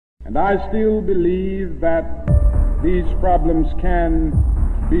And I still believe that these problems can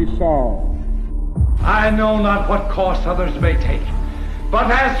be solved. I know not what course others may take, but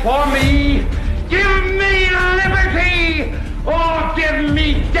as for me, give me liberty or give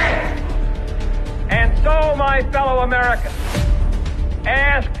me death. And so, my fellow Americans,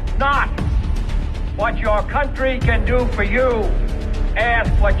 ask not what your country can do for you.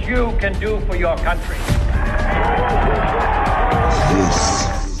 Ask what you can do for your country. This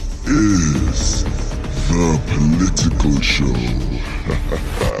is The Political Show.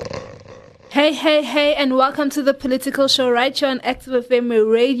 Hey, and welcome to The Political Show right here on Active FM, where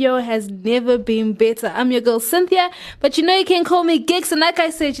radio has never been better. I'm your girl Cynthia, but you know you can call me Gigs, and like I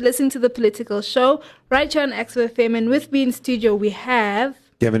said, you're listening to The Political Show right here on Active FM, and with me in studio we have...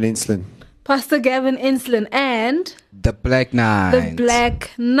 Gavin Inslin. Pastor Gavin Inslin and... The Black Knight. The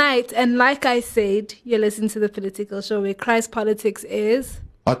Black Knight. And like I said, you're listening to The Political Show, where Christ Politics is...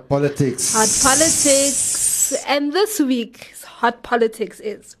 Hot Politics. Hot Politics. And this week's Hot Politics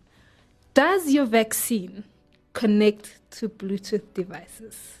is... Does your vaccine connect to Bluetooth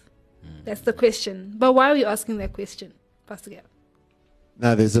devices? That's the question. But why are we asking that question, Pastor Gavin?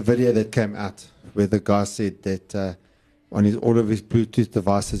 Now, there's a video that came out where the guy said that on all of his Bluetooth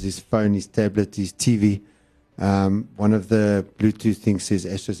devices, his phone, his tablet, his TV, one of the Bluetooth things says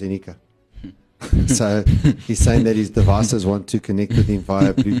AstraZeneca. So he's saying that his devices want to connect with him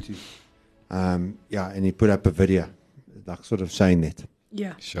via Bluetooth. And he put up a video, like sort of showing that.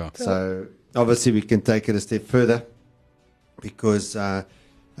 Yeah. Sure. So obviously we can take it a step further because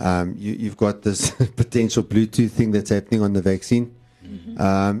you've got this potential Bluetooth thing that's happening on the vaccine.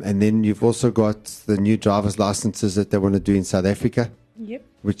 Mm-hmm. And then you've also got the new driver's licenses that they want to do in South Africa. Yep.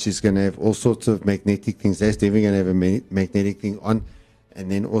 Which is going to have all sorts of magnetic things. That's definitely going to have a magnetic thing on. And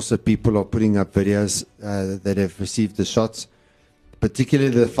then also people are putting up videos that have received the shots,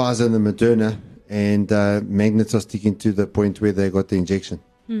 particularly the Pfizer and the Moderna. And magnets are sticking to the point where they got the injection.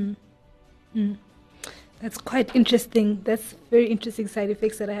 That's quite interesting. That's very interesting side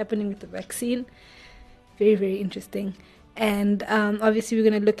effects that are happening with the vaccine. Very, very interesting. And obviously we're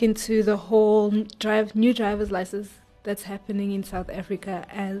going to look into the whole new driver's license that's happening in South Africa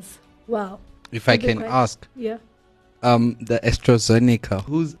as well. If I can ask, yeah, the AstraZeneca,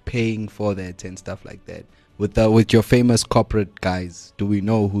 who's paying for that and stuff like that? With your famous corporate guys, do we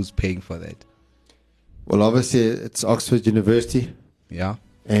know who's paying for that? Well, obviously, it's Oxford University. Yeah.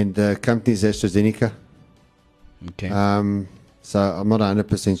 And the company's AstraZeneca. Okay. So I'm not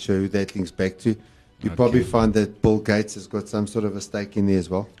 100% sure who that links back to. You probably find that Bill Gates has got some sort of a stake in there as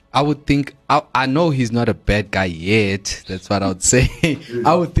well. I would think, I know he's not a bad guy yet. That's what I would say.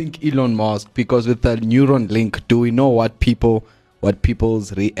 I would think Elon Musk, because with the neuron link, do we know what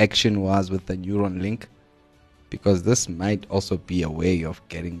people's reaction was with the neuron link? Because this might also be a way of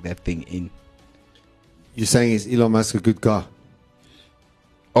getting that thing in. You're saying is Elon Musk a good guy?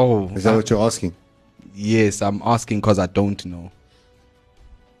 Oh. Is that what you're asking? Yes, I'm asking because I don't know.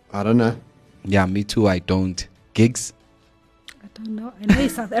 I don't know. Yeah, me too, I don't. Gigs? I don't know. I know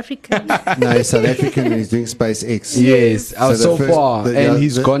he's South African. No, he's South African and he's doing SpaceX. Yes, so far. And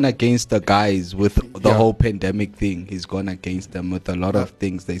he's gone gone against the guys with the whole pandemic thing. He's gone against them with a lot of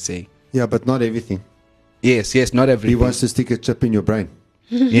things they say. Yeah, but not everything. Yes, not everything. He wants to stick a chip in your brain.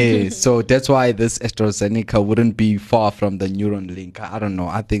 Yes, so that's why this AstraZeneca wouldn't be far from the neuron link. I don't know.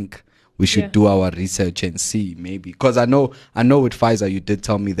 I think we should do our research and see maybe. Because I know with Pfizer, you did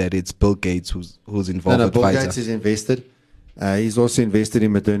tell me that it's Bill Gates who's involved with Bill Pfizer. Gates is invested. He's also invested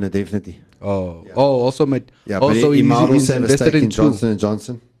in Moderna, definitely. Also he he's might also have a invested stake in in Johnson &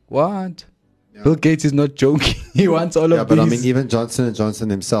 Johnson. What? Yeah. Bill Gates is not joking. He wants all of these. Yeah, but I mean, even Johnson & Johnson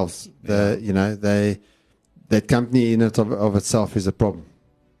themselves, that company in it of itself is a problem.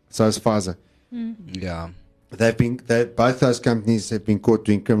 So is Pfizer. Yeah. Both those companies have been caught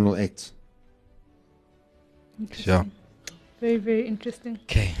doing criminal acts. Sure. Very, very interesting.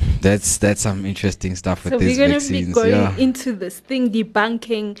 Okay, that's some interesting stuff with these vaccines. So we're going to be going into this thing,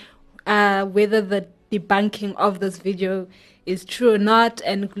 debunking whether the debunking of this video is true or not,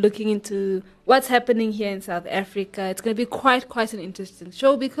 and looking into what's happening here in South Africa. It's going to be quite an interesting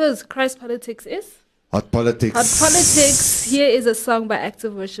show because Christ Politics is... Hot Politics. Hot Politics. Here is a song by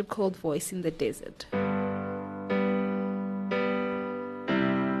Active Worship called Voice in the Desert.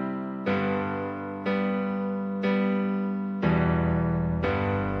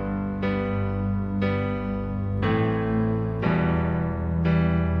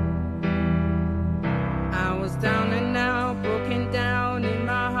 I was down and out, broken down in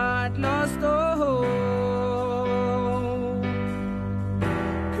my heart, lost all hope.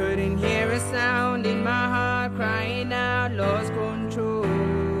 Couldn't hear a sound in my heart, crying out, lost control.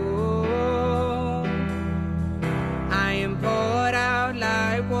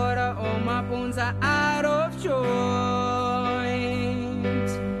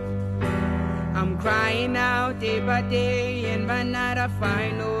 day by day and by night I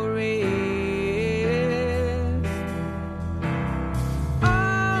find no rest.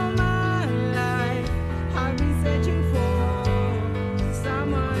 All my life I've been searching for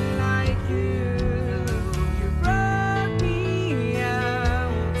someone like you. You brought me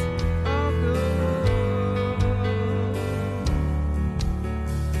out of the world.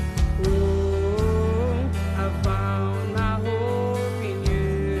 Oh, I found my hope in you.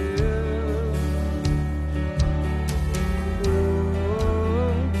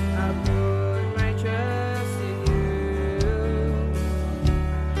 Oh, I put my trust in you.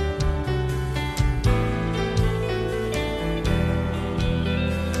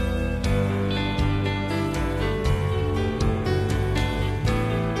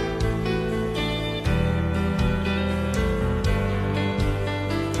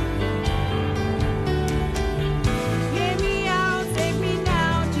 Hear me out, save me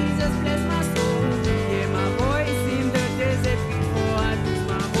now, Jesus bless my soul. Hear my voice in the desert before I lose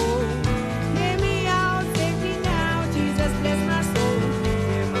my hope. Hear me out, save me now, Jesus bless my soul.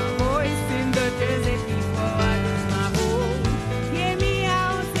 Hear my voice in the desert before I lose my hope. Hear me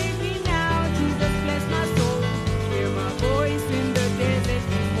out, save me now, Jesus bless my soul. Hear my voice in the desert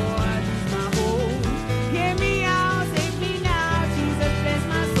before I lose my hope. Hear me out, save me now, Jesus bless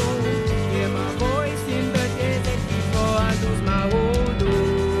my soul. Hear my voice in the desert before I lose my hold.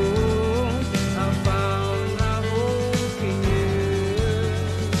 Oh, I found my hope in you.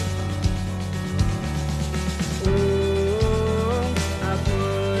 Oh, I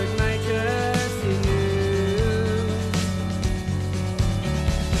put my trust in you.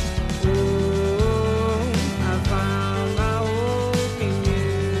 Oh, I found my hope in you.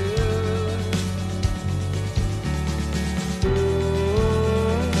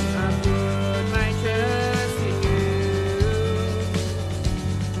 Oh, I put my trust in you.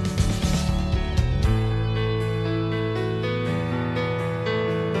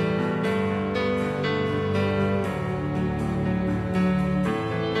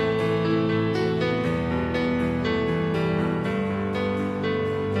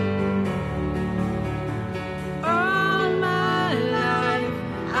 All my life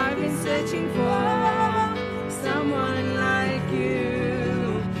I've been searching for someone like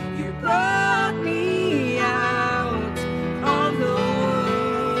you. You brought me out of the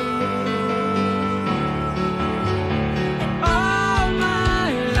world. All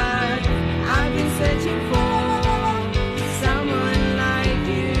my life I've been searching for someone like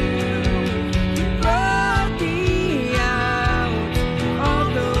you. You brought me out of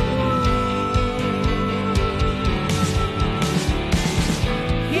the world.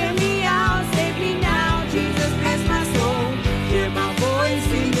 Hear me out, save me now, Jesus bless my soul. Hear my voice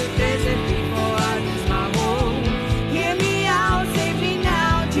in the desert before I lose my hope. Hear me out, save me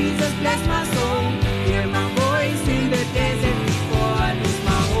now, Jesus bless my soul. Hear my voice in the desert before I lose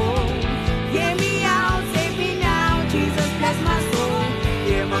my hope. Hear me out, save me now, Jesus bless my soul.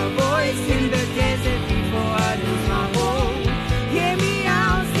 Hear my voice in the desert before I lose my hope. Hear me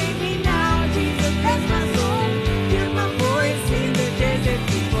out, save me now, Jesus bless my soul. Hear my voice in the desert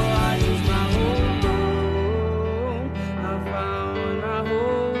before I lose my hope. Oh, I found my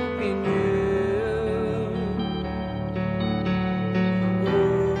hope in you.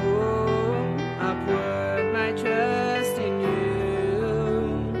 Oh, I put my trust in you.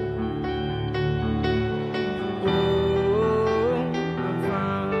 Oh, I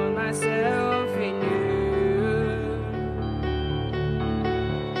found myself in you.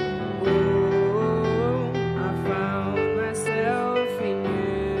 Oh, I found myself in you.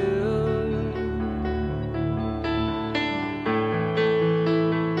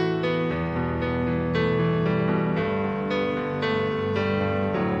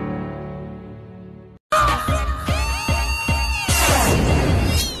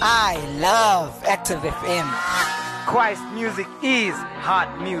 I love Active FM. Christ music is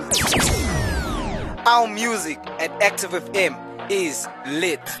hot music. Our music at Active FM is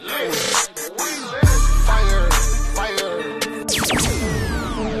lit.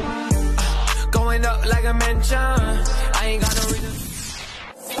 Going up like a mansion. I ain't got no reason.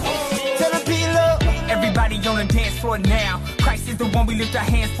 Tell the people. Everybody on the dance floor now. Christ is the one we lift our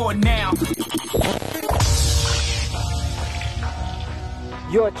hands for now.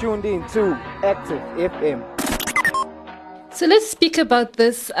 You're tuned in to Active FM. So let's speak about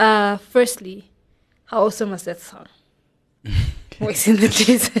this. Firstly, how awesome was that song? Voice in the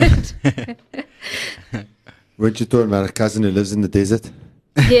desert. Weren't you talking about a cousin who lives in the desert?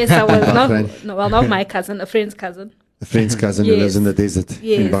 Yes, I was Bahrain. not my cousin, a friend's cousin. A friend's cousin who Yes. lives in the desert in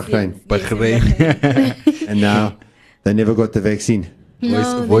Yes, Bahrain. yes, yes, in Bahrain. And now they never got the vaccine.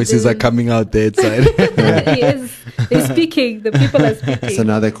 No, they Voices are didn't. coming out there side. Yes, they're speaking. The people are speaking. So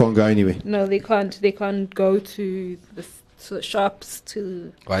now they can't go anywhere. No, they can't. They can't go to the shops,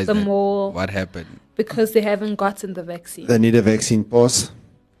 to Why is the that? mall, What happened? because they haven't gotten the vaccine. They need a vaccine pass.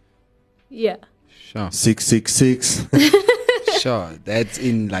 Yeah. Sure. 666. Sure. That's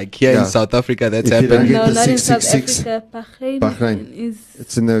in like here Yeah. in South Africa. That's If you don't happening. get No, the not in South 666. Africa. Bahrain. is.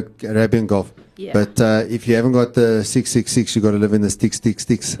 It's in the Arabian Gulf. Yeah. But if you haven't got the 666, you got to live in the sticks.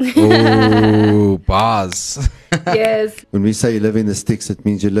 Oh, bars. Yes. When we say you live in the sticks, it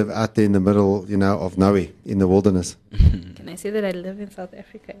means you live out there in the middle, of nowhere, in the wilderness. Can I say that I live in South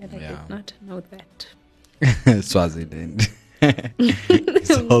Africa and I Yeah. did not know that? Swaziland.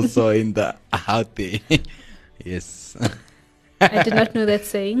 It's also in the out there. Yes. I did not know that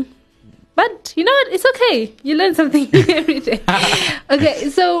saying. But you know what? It's okay. You learn something new every day. Okay,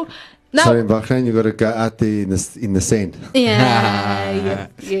 so now. So in Bahrain, you got to go out there in the sand. Yeah.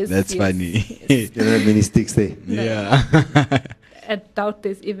 Yes. That's yes, funny. You don't have many sticks there. Yeah. I doubt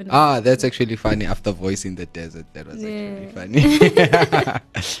there's even. That's actually funny. After voice in the desert, that was actually Yeah.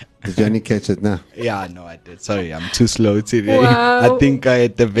 funny. Did you only catch it now? Yeah, no, I did. Sorry, I'm too slow today. Wow. I think I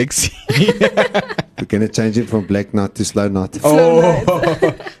had the vaccine. We're going to change it from black knot to slow knot.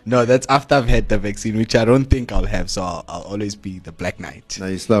 Oh, no, that's after I've had the vaccine, which I don't think I'll have. So I'll always be the Black Knight. No,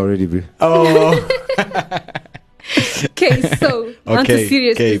 you're slow already, bro. Oh, Okay, so on to okay,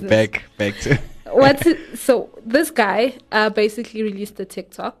 serious okay, business. back to. So this guy basically released a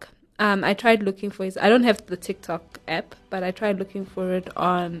TikTok. I tried looking for his. I don't have the TikTok app, but I tried looking for it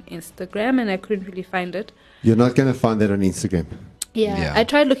on Instagram, and I couldn't really find it. You're not going to find that on Instagram. Yeah. I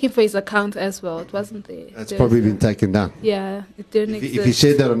tried looking for his account as well. It wasn't there. That's There probably was been taken down. Yeah, it didn't If exist. he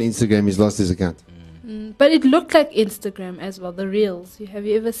shared that on Instagram, he's lost his account. But it looked like Instagram as well. The reels. Have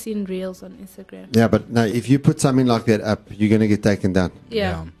you ever seen reels on Instagram? Yeah, but no, if you put something like that up, you're going to get taken down.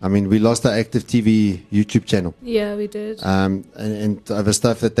 Yeah. I mean, we lost our Active TV YouTube channel. Yeah, we did. And other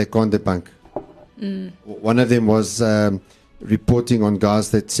stuff that they can't debunk. One of them was reporting on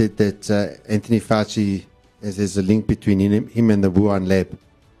guys that said that Anthony Fauci, there's a link between him and the Wuhan lab.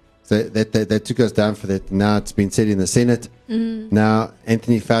 So that took us down for that. Now it's been said in the Senate. Now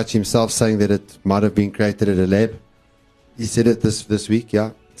Anthony Fauci himself saying that it might have been created at a lab. He said it this week,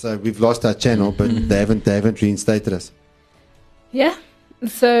 yeah. So we've lost our channel, but they haven't reinstated us. Yeah.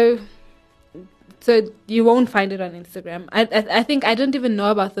 So you won't find it on Instagram. I think I didn't even know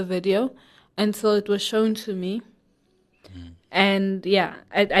about the video until it was shown to me. And yeah,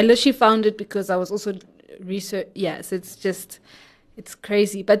 I literally found it because I was also research. Yes, it's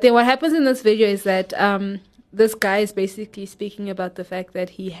crazy. But then what happens in this video is that this guy is basically speaking about the fact that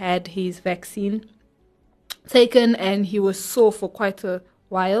he had his vaccine taken and he was sore for quite a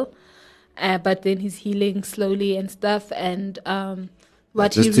while. But then he's healing slowly and stuff. And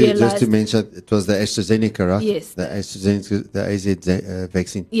what he realized... Just to mention, it was the AstraZeneca, right? Yes. The AstraZeneca, the AZ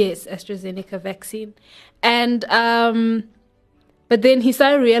vaccine. Yes, AstraZeneca vaccine. And but then he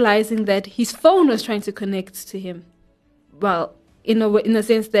started realizing that his phone was trying to connect to him. Well, in a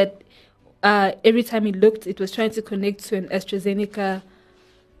sense that every time he looked, it was trying to connect to an AstraZeneca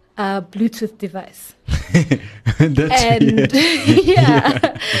Bluetooth device. That's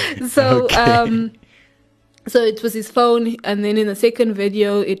Yeah. So Okay. so it was his phone, and then in the second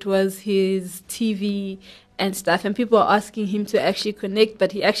video, it was his TV and stuff. And people are asking him to actually connect,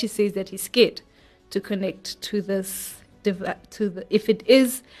 but he actually says that he's scared to connect to this if it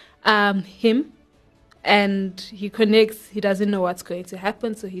is him. And he connects, he doesn't know what's going to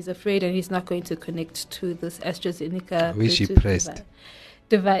happen, so he's afraid, and he's not going to connect to this AstraZeneca I wish he Bluetooth pressed.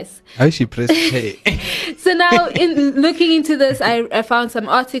 device. I wish he pressed play. So now, in looking into this, I found some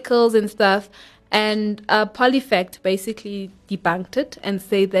articles and stuff, and Polyfact basically debunked it and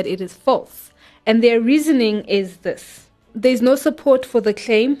said that it is false. And their reasoning is this. There's no support for the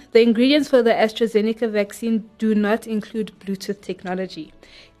claim. The ingredients for the AstraZeneca vaccine do not include Bluetooth technology.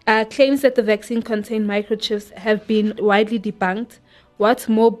 Claims that the vaccine contained microchips have been widely debunked. What's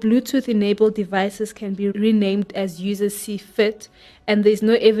more, Bluetooth-enabled devices can be renamed as users see fit, and there's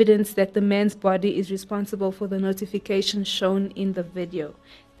no evidence that the man's body is responsible for the notifications shown in the video.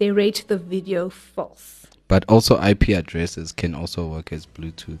 They rate the video false. But also IP addresses can also work as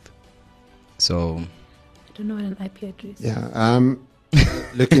Bluetooth. So I don't know what an IP address is. Yeah.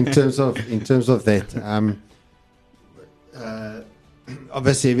 Look, in terms of that,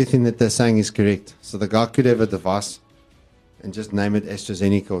 obviously everything that they're saying is correct. So the guy could have a device and just name it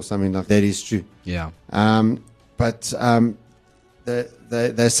AstraZeneca or something like that. Is true. yeah. But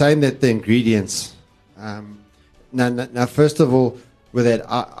they're saying that the ingredients. Now, first of all, with that,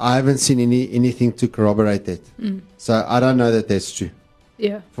 I haven't seen anything to corroborate that. So I don't know that that's true.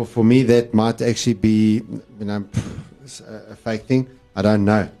 Yeah. For me, that might actually be, a fake thing. I don't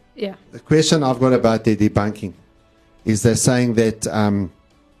know. Yeah. The question I've got about their debunking is they're saying that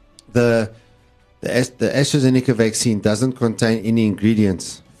the AstraZeneca vaccine doesn't contain any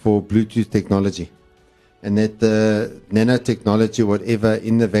ingredients for Bluetooth technology, and that the nanotechnology, whatever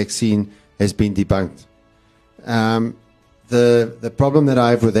in the vaccine, has been debunked. The problem that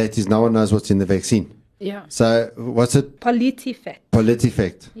I have with that is no one knows what's in the vaccine. Yeah. So what's it? PolitiFact.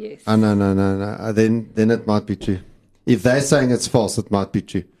 PolitiFact. Yes. Oh, no. Then it might be true. If they're saying it's false, it might be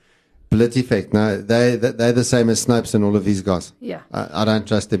true. PolitiFact. No, they're the same as Snopes and all of these guys. Yeah. I don't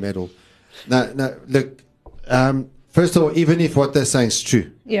trust them at all. No. Look, first of all, even if what they're saying is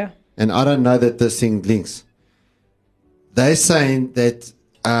true, Yeah. and I don't know that this thing links, they're saying that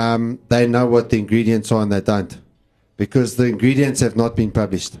they know what the ingredients are and they don't, because the ingredients have not been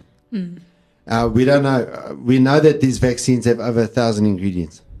published. We don't know. We know that these vaccines have over 1,000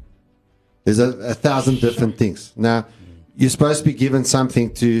 ingredients. There's 1,000 different things. Now, you're supposed to be given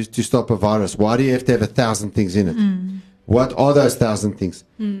something to stop a virus. Why do you have to have 1,000 things in it? What are those 1,000 things?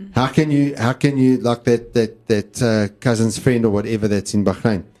 How can you like that cousin's friend or whatever that's in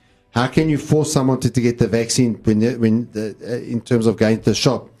Bahrain? How can you force someone to get the vaccine in terms of going to the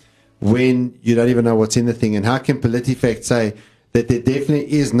shop when you don't even know what's in the thing? And how can PolitiFact say that there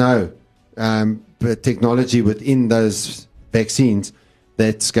definitely is no technology within those vaccines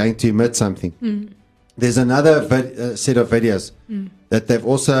that's going to emit something? There's another set of videos that they've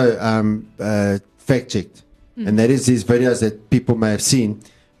also fact-checked. And that is these videos that people may have seen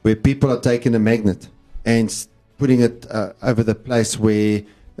where people are taking a magnet and putting it over the place where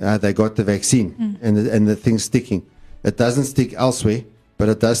they got the vaccine and the thing's sticking. It doesn't stick elsewhere, but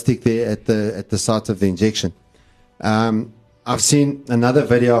it does stick there at the site of the injection. I've seen another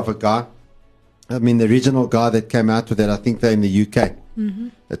video of a guy. I mean, the original guy that came out with it, I think they're in the UK.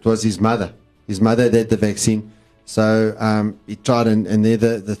 It was his mother. His mother had the vaccine. So he tried and there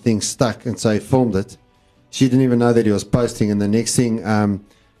the thing stuck. And so he filmed it. She didn't even know that he was posting. And the next thing,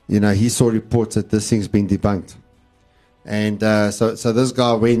 he saw reports that this thing's been debunked. And so this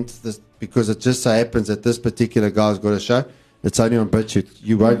guy went, because it just so happens that this particular guy's got a show. It's only on BitChute.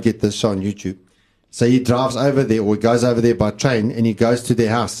 You won't get this show on YouTube. So he drives over there, or he goes over there by train, and he goes to their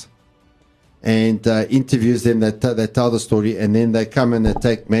house and interviews them. They tell the story, and then they come and they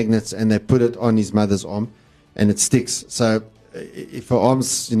take magnets and they put it on his mother's arm, and it sticks. So if her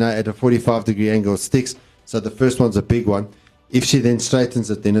arm's at a 45-degree angle, it sticks. So the first one's a big one. If she then straightens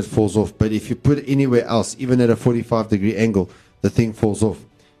it, then it falls off. But if you put it anywhere else, even at a 45-degree angle, the thing falls off.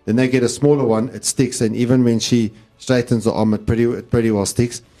 Then they get a smaller one, it sticks, and even when she straightens the arm, it pretty well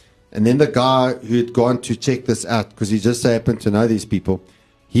sticks. And then the guy who had gone to check this out, because he just so happened to know these people,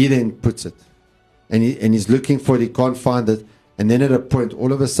 he then puts it. And he's looking for it, he can't find it. And then at a point,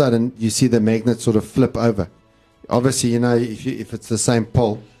 all of a sudden, you see the magnet sort of flip over. Obviously, if it's the same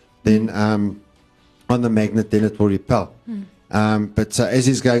pole, then on the magnet, then it will repel. But so as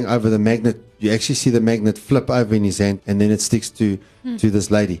he's going over the magnet, you actually see the magnet flip over in his hand, and then it sticks to this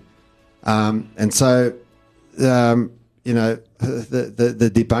lady. And so, the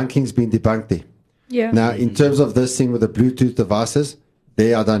debunking's been debunked there. Yeah. Now, in terms of this thing with the Bluetooth devices,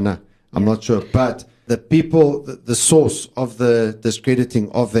 I don't know. I'm not sure. But the people, the source of the discrediting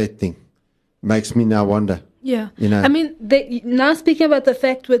of that thing makes me now wonder. Yeah. I mean, now speaking about the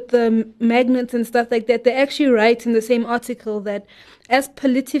fact with the magnets and stuff like that, they actually write in the same article that as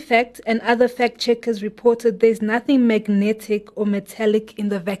PolitiFact and other fact checkers reported, there's nothing magnetic or metallic in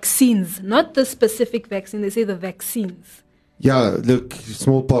the vaccines, not the specific vaccine. They say the vaccines. Yeah, look,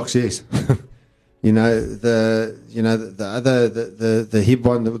 smallpox, yes. the Hib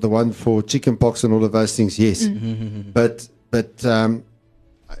one, the one for chickenpox and all of those things, yes. But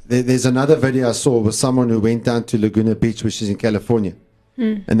there's another video I saw with someone who went down to Laguna Beach, which is in California,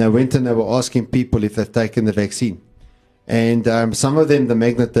 and they went and they were asking people if they've taken the vaccine, and some of them the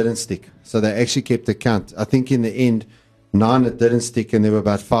magnet didn't stick, so they actually kept a count. I think in the end 9 that didn't stick, and there were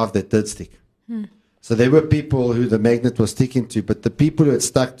about 5 that did stick. So there were people who the magnet was sticking to, but the people who it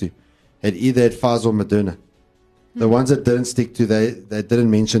stuck to had either had Pfizer or Moderna. The ones that didn't stick to, they didn't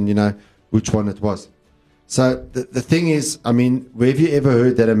mention which one it was. So the thing is, I mean, where have you ever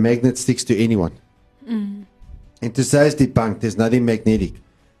heard that a magnet sticks to anyone? And to say it's debunked, there's nothing magnetic.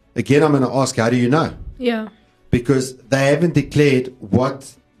 Again, I'm going to ask, how do you know? Yeah. Because they haven't declared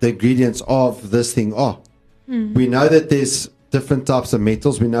what the ingredients of this thing are. We know that there's different types of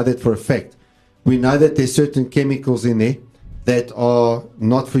metals. We know that for a fact. We know that there's certain chemicals in there that are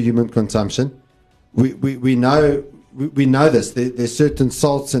not for human consumption. We know this. There's certain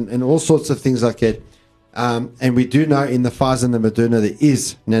salts and all sorts of things like that And we do know in the Pfizer and the Moderna there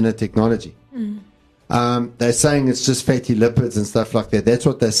is nanotechnology. They're saying it's just fatty lipids and stuff like that. That's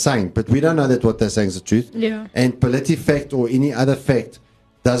what they're saying. But we don't know that what they're saying is the truth. Yeah. And PolitiFact or any other fact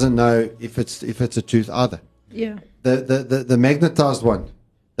doesn't know if it's a truth either. Yeah. The magnetized one,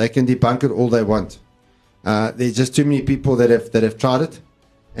 they can debunk it all they want. There's just too many people that have tried it.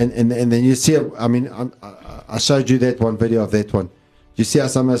 And then you see, I showed you that one video of that one. You see how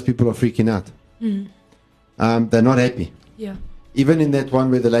some of those people are freaking out. They're not happy. Yeah. Even in that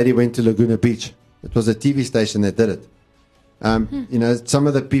one where the lady went to Laguna Beach, it was a TV station that did it. You know, some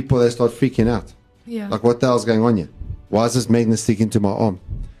of the people, they start freaking out. Yeah. Like, what the hell's going on here? Why is this magnet sticking to my arm?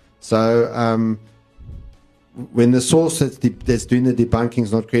 So when the source that's doing the debunking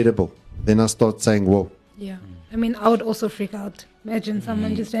is not credible, then I start saying, whoa. Yeah. I mean, I would also freak out. Imagine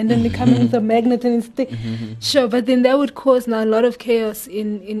someone just randomly coming with a magnet and stick. Sure, but then that would cause now a lot of chaos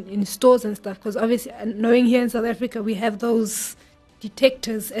in stores and stuff. Because obviously, knowing here in South Africa, we have those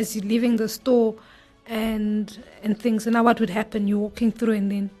detectors as you're leaving the store and things. So now what would happen? You're walking through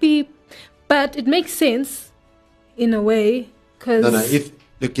and then beep. But it makes sense in a way. Cause No, if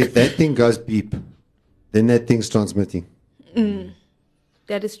that thing goes beep, then that thing's transmitting.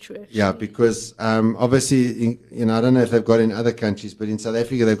 That is true. Actually. Yeah, because obviously, I don't know if they've got in other countries, but in South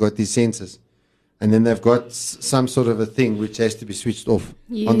Africa they've got these sensors, and then they've got some sort of a thing which has to be switched off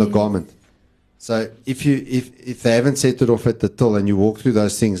on the garment. So if they haven't set it off at the till and you walk through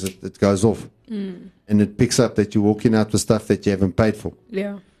those things, it goes off, and it picks up that you're walking out with stuff that you haven't paid for.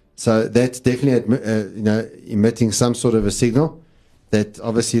 Yeah. So that's definitely emitting some sort of a signal that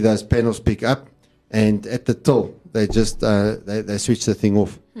obviously those panels pick up, and at the till they just they switch the thing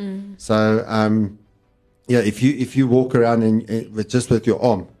off. So if you walk around and with your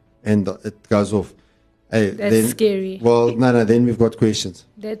arm and it goes off, That's then, scary. Well, no, then we've got questions.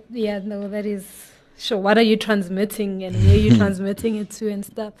 That is sure. What are you transmitting and where are you transmitting it to and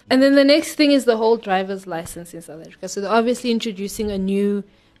stuff? And then the next thing is the whole driver's license in South Africa. So they're obviously introducing a new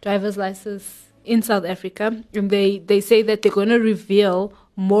driver's license in South Africa, and they say that they're going to reveal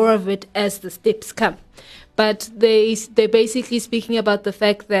more of it as the steps come. But they're basically speaking about the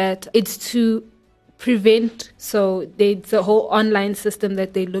fact that it's to prevent. So it's a whole online system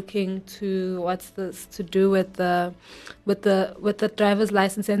that they're looking to. What's this to do with the driver's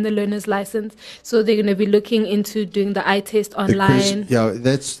license and the learner's license? So they're going to be looking into doing the eye test online.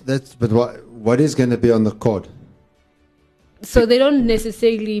 That's. But what is going to be on the card? So they don't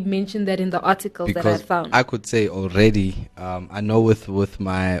necessarily mention that in the articles that I found. I could say already, I know with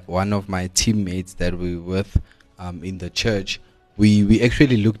one of my teammates that we were with in the church, we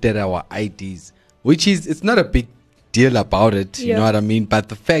actually looked at our IDs, which it's not a big deal about it, you know what I mean? But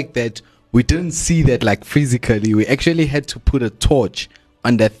the fact that we didn't see that like physically, we actually had to put a torch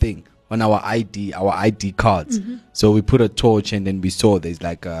on that thing, on our ID cards. So we put a torch and then we saw there's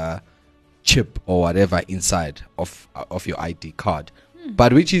like a chip or whatever inside of your ID card,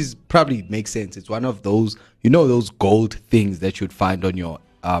 but which is probably makes sense. It's one of those, those gold things that you'd find on your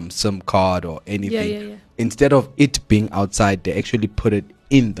SIM card or anything. Yeah. Instead of it being outside, they actually put it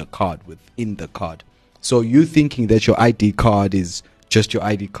in the card, within the card. So you thinking that your ID card is just your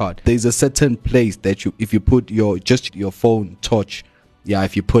ID card. There's a certain place that if you put your phone torch,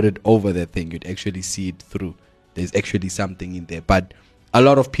 if you put it over the thing, you'd actually see it through. There's actually something in there, but a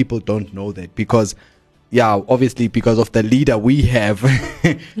lot of people don't know that because, obviously because of the leader we have,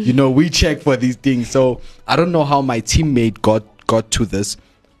 we check for these things. So I don't know how my teammate got to this,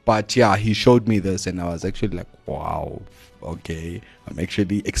 but he showed me this and I was actually like, wow, okay, I'm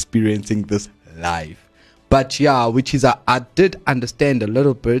actually experiencing this live. But which is, I did understand a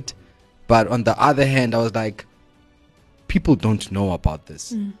little bit, but on the other hand, I was like, people don't know about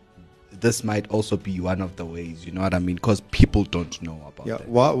this. This might also be one of the ways, you know what I mean? Because people don't know about it.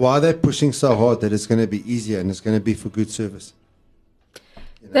 Why are they pushing so hard that it's going to be easier and it's going to be for good service?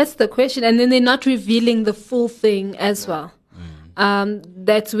 That's the question. And then they're not revealing the full thing as well.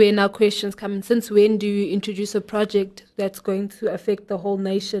 That's where now questions come in. Since when do you introduce a project that's going to affect the whole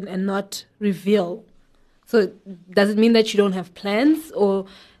nation and not reveal? So does it mean that you don't have plans or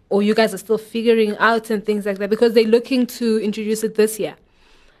you guys are still figuring out and things like that? Because they're looking to introduce it this year.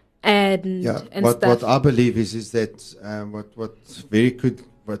 And stuff. What I believe is that what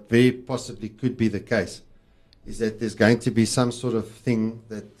very possibly could be the case is that there's going to be some sort of thing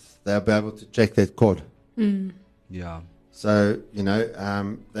that they'll be able to check that code. So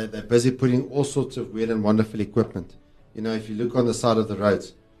they're busy putting all sorts of weird and wonderful equipment. If you look on the side of the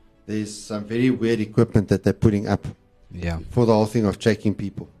roads, there's some very weird equipment that they're putting up. For the whole thing of checking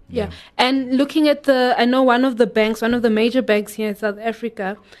people. And looking at I know one of the major banks here in South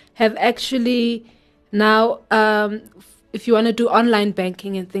Africa have actually Now, if you want to do online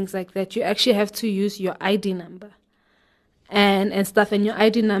banking and things like that, you actually have to use your ID number and stuff. And your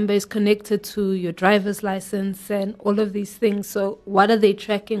ID number is connected to your driver's license and all of these things. So what are they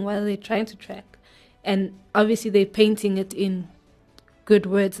tracking? What are they trying to track? And obviously they're painting it in good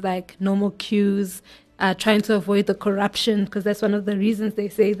words like normal cues, trying to avoid the corruption, because that's one of the reasons they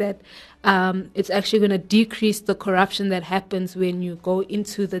say that it's actually going to decrease the corruption that happens when you go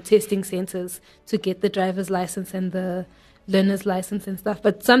into the testing centers to get the driver's license and the learner's license and stuff.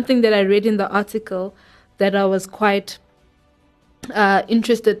 But something that I read in the article that I was quite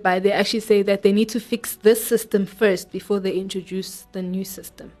interested by, they actually say that they need to fix this system first before they introduce the new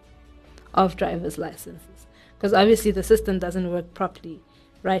system of driver's licenses, because obviously the system doesn't work properly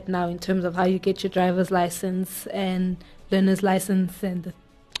right now in terms of how you get your driver's license and learner's license and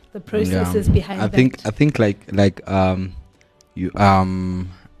the processes behind I that. I think you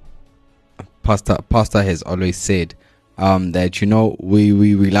Pastor has always said that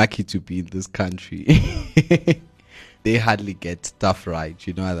we lucky to be in this country. They hardly get stuff right,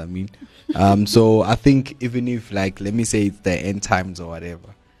 you know what I mean? So I think even if, like, let me say it's the end times or whatever,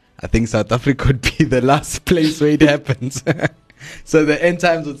 I think South Africa would be the last place where it happens. So the end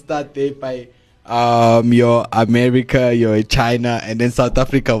times would start there by your America, your China, and then South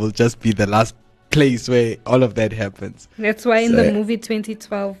Africa will just be the last place where all of that happens. That's why in the movie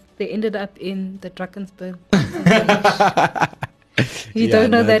 2012 they ended up in the Drakensberg. You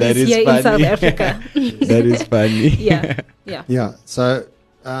don't know that is here funny. In South Africa. That is funny. Yeah. So,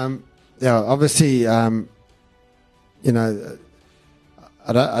 obviously, I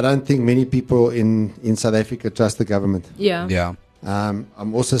don't think many people in South Africa trust the government. Yeah.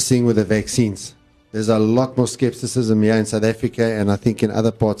 I'm also seeing with the vaccines, there's a lot more skepticism here in South Africa, and I think in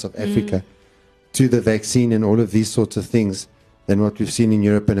other parts of Africa, to the vaccine and all of these sorts of things than what we've seen in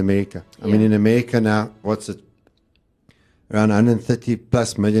Europe and America. I mean, in America now, around 130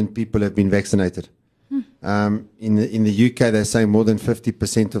 plus million people have been vaccinated. In the UK, they're saying more than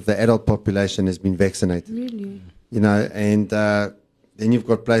 50% of the adult population has been vaccinated. Really? And then you've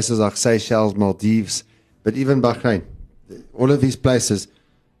got places like Seychelles, Maldives, but even Bahrain. All of these places,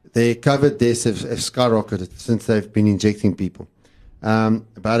 their COVID deaths have skyrocketed since they've been injecting people.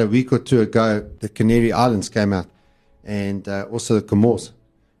 About a week or two ago, the Canary Islands came out, and also the Comores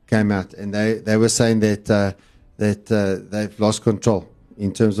came out, and they were saying that they've lost control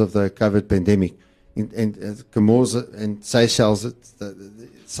in terms of the COVID pandemic. And Comores and Seychelles,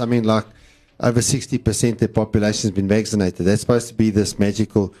 something like over 60% of their population has been vaccinated. That's supposed to be this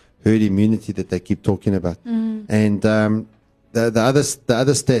magical herd immunity that they keep talking about. And the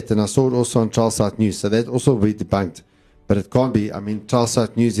other stat, and I saw it also on Charleside News, so that also will be debunked, but it can't be. I mean,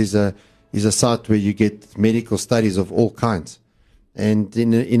 Charleside News is a site where you get medical studies of all kinds. And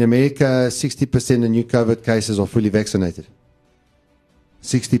in America, 60% of new COVID cases are fully vaccinated.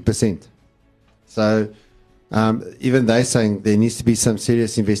 60%. So even they're saying there needs to be some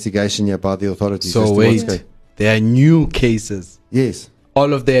serious investigation here by the authorities. So wait, there are new cases. Yes.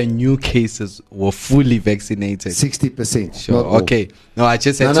 All of their new cases were fully vaccinated. 60%. Sure. Okay. No, I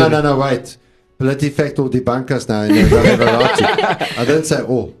just said no, wait. PolitiFact will debunk us now. And they don't have a right to. I don't say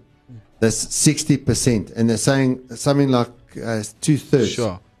all. That's 60%. And they're saying something like 2/3.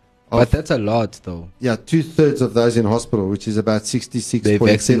 Sure. But that's a lot, though. Yeah, 2/3 of those in hospital, which is about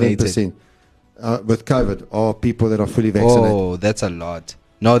 66.7% with COVID, are people that are fully vaccinated. Oh, that's a lot.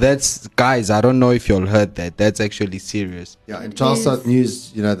 No, that's, guys, I don't know if you all heard that. That's actually serious. Yeah, and Charleside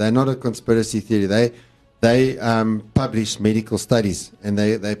News, they're not a conspiracy theory. They publish medical studies, and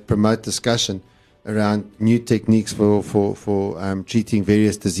they promote discussion around new techniques for treating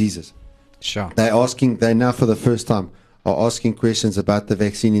various diseases. Sure. They now for the first time are asking questions about the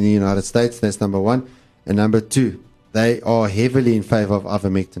vaccine in the United States. That's number one. And number two, they are heavily in favor of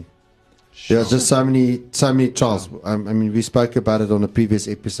ivermectin. Sure. There are just so many trials. I mean, we spoke about it on a previous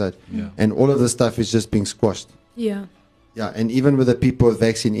episode. Yeah. And all of the stuff is just being squashed. Yeah. Yeah, and even with the people with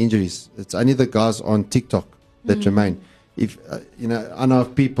vaccine injuries, it's only the guys on TikTok that remain. If I know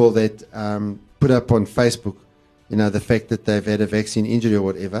of people that put up on Facebook, the fact that they've had a vaccine injury or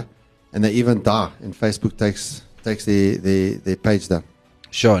whatever, and they even die, and Facebook takes their page down.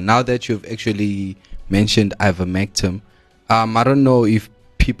 Sure. Now that you've actually mentioned ivermectin, I don't know if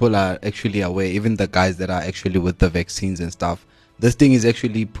people are actually aware, even the guys that are actually with the vaccines and stuff. This thing is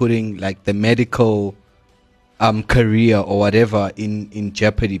actually putting like the medical career or whatever in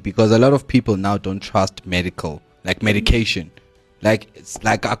jeopardy, because a lot of people now don't trust medication. Like, it's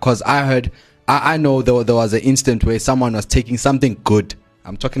like, because I know there was an instant where someone was taking something good.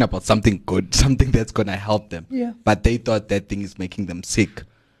 I'm talking about something good, something that's going to help them. Yeah. But they thought that thing is making them sick.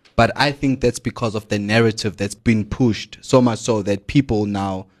 But I think that's because of the narrative that's been pushed so much so that people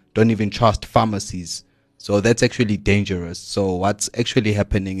now don't even trust pharmacies. So that's actually dangerous. So what's actually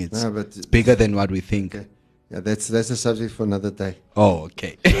happening is it's bigger than what we think. Okay. Yeah, that's a subject for another day. Oh,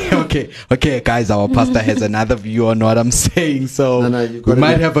 okay. okay, guys, our pastor has another view on what I'm saying. So we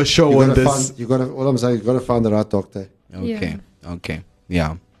might have a show on this. All I'm saying, you got to find the right doctor. Okay.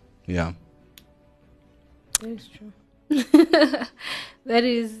 Yeah. That is true. That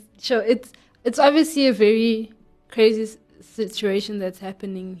is sure. It's obviously a very crazy situation that's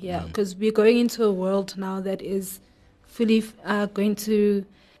happening here because we're going into a world now that is fully going to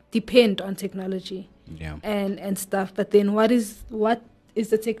depend on technology and stuff. But then what is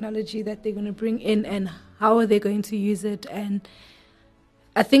the technology that they're going to bring in and how are they going to use it? And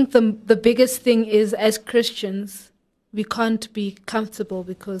I think the biggest thing is, as Christians, we can't be comfortable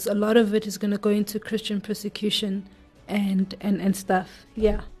because a lot of it is going to go into Christian persecution and stuff.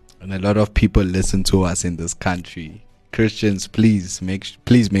 Yeah. And a lot of people listen to us in this country. Christians, please make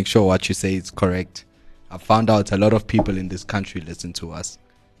sure what you say is correct. I found out a lot of people in this country listen to us.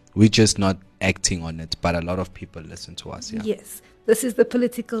 We're just not acting on it, but a lot of people listen to us. Yeah. Yes. This is the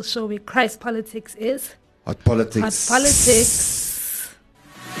political show where Christ politics is. Hot politics. Hot politics.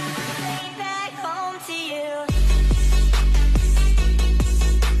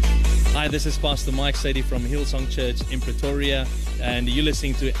 Hi, this is Pastor Mike Sadie from Hillsong Church in Pretoria, and you're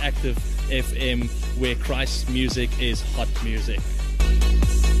listening to Active FM, where Christ's music is hot music.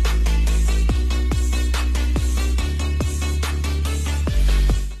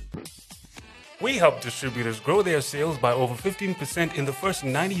 We help distributors grow their sales by over 15% in the first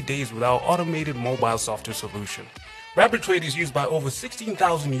 90 days with our automated mobile software solution. RapidTrade is used by over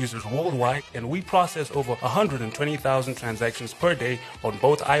 16,000 users worldwide, and we process over 120,000 transactions per day on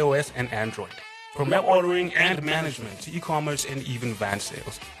both iOS and Android. From web ordering and management to e-commerce and even van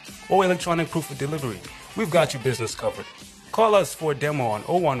sales or electronic proof of delivery, we've got your business covered. Call us for a demo on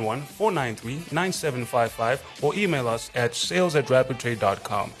 011-493-9755 or email us at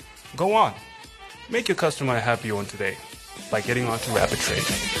sales@rapidtrade.com. Go on. Make your customer a happy one today by getting onto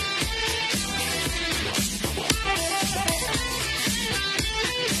RapidTrade.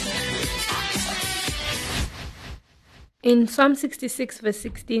 In Psalm 66 verse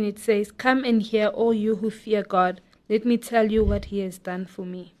 16 it says, "Come and hear, all you who fear God. Let me tell you what he has done for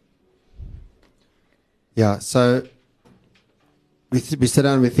me." Yeah, so we sit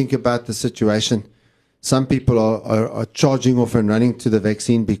down and we think about the situation. Some people are charging off and running to the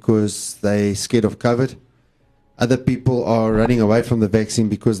vaccine because they're scared of COVID. Other people are running away from the vaccine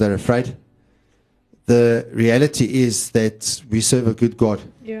because they're afraid. The reality is that we serve a good God.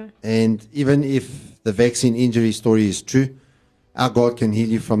 Yeah. And even if the vaccine injury story is true, our God can heal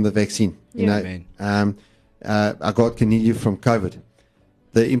you from the vaccine. You know, our God can heal you from COVID.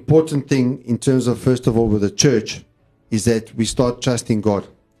 The important thing in terms of, first of all, with the church is that we start trusting God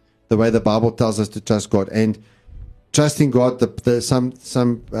the way the Bible tells us to trust God. And trusting God,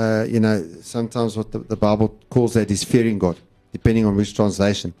 sometimes what the Bible calls that is fearing God, depending on which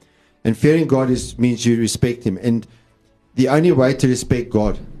translation. And fearing God means you respect him. And the only way to respect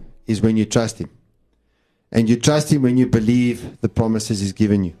God is when you trust him. And you trust him when you believe the promises he's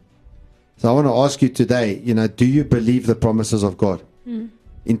given you. So I want to ask you today, do you believe the promises of God?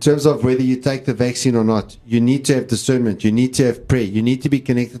 In terms of whether you take the vaccine or not, you need to have discernment. You need to have prayer. You need to be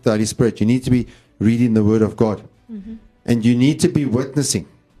connected to the Holy Spirit. You need to be reading the Word of God. And you need to be witnessing.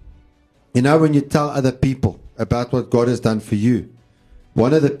 When you tell other people about what God has done for you,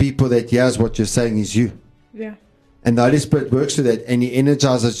 one of the people that hears what you're saying is you. Yeah. And the Holy Spirit works with that, and he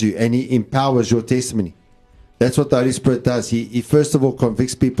energizes you, and he empowers your testimony. That's what the Holy Spirit does. He first of all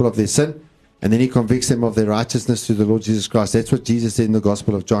convicts people of their sin, and then he convicts them of their righteousness through the Lord Jesus Christ. That's what Jesus said in the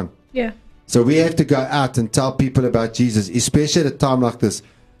Gospel of John. Yeah. So we have to go out and tell people about Jesus, especially at a time like this.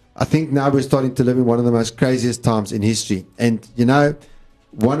 I think now we're starting to live in one of the most craziest times in history. And,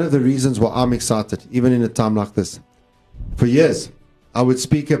 one of the reasons why I'm excited, even in a time like this, for years, I would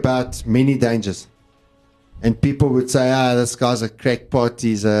speak about many dangers. And people would say, this guy's a crackpot,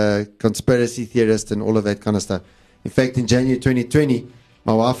 he's a conspiracy theorist and all of that kind of stuff. In fact, in January 2020,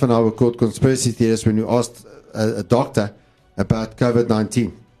 my wife and I were called conspiracy theorists when we asked a doctor about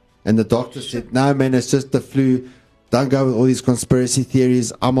COVID-19. And the doctor said, no, man, it's just the flu. Don't go with all these conspiracy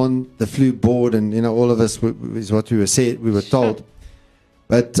theories. I'm on the flu board. And, all of this is what we were told.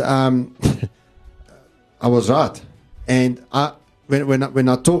 But I was right. And when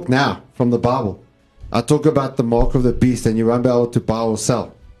I talk now from the Bible, I talk about the mark of the beast and you won't be able to buy or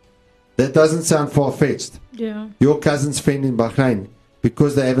sell. That doesn't sound far-fetched. Yeah. Your cousin's friend in Bahrain,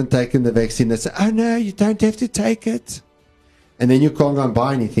 because they haven't taken the vaccine, they say, oh no, you don't have to take it. And then you can't go and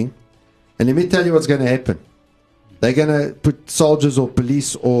buy anything. And let me tell you what's going to happen. They're going to put soldiers or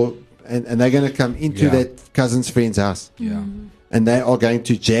police and they're going to come into that cousin's friend's house. Yeah. And they are going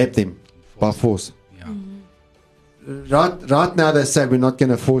to jab them by force. Yeah. Right now they say we're not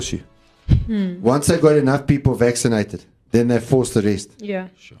going to force you. Once they've got enough people vaccinated, then they force the rest. Yeah.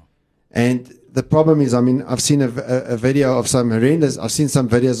 Sure. And the problem is, I mean, I've seen a video of some horrendous, I've seen some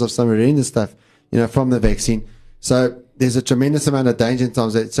videos of some horrendous stuff, from the vaccine. So there's a tremendous amount of danger in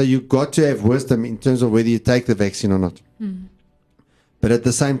times. So you've got to have wisdom in terms of whether you take the vaccine or not. But at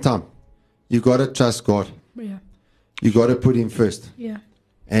the same time, you've got to trust God. Yeah. You've got to put Him first. Yeah.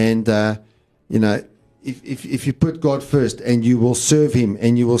 And, if you put God first and you will serve Him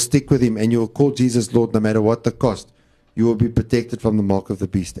and you will stick with Him and you will call Jesus Lord no matter what the cost, you will be protected from the mark of the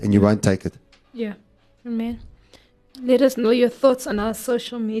beast and you won't take it. Yeah. Amen. Let us know your thoughts on our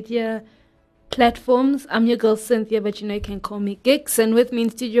social media platforms. I'm your girl Cynthia, but you can call me Gix. And with me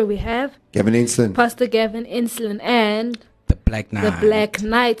in studio we have Gavin Inslin, Pastor Gavin Inslin, and The Black Knight. The Black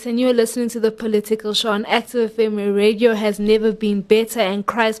Knight. And you're listening to The Political Show on Active FM, where radio has never been better and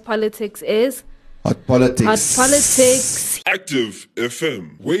Christ politics is Hot Politics. Hot Politics. Active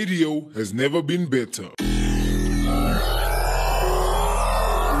FM. Radio has never been better.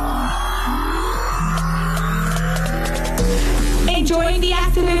 Enjoying the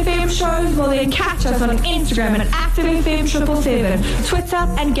Active FM shows? Well, then catch us on Instagram at ActiveFM777, Twitter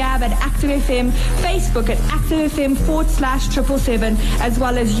and Gab at ActiveFM, Facebook at ActiveFM/777, as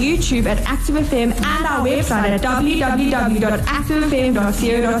well as YouTube at ActiveFM and our website at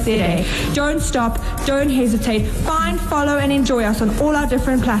www.activefm.co.za. Don't stop, don't hesitate, find, follow and enjoy us on all our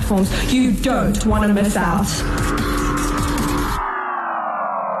different platforms. You don't want to miss out.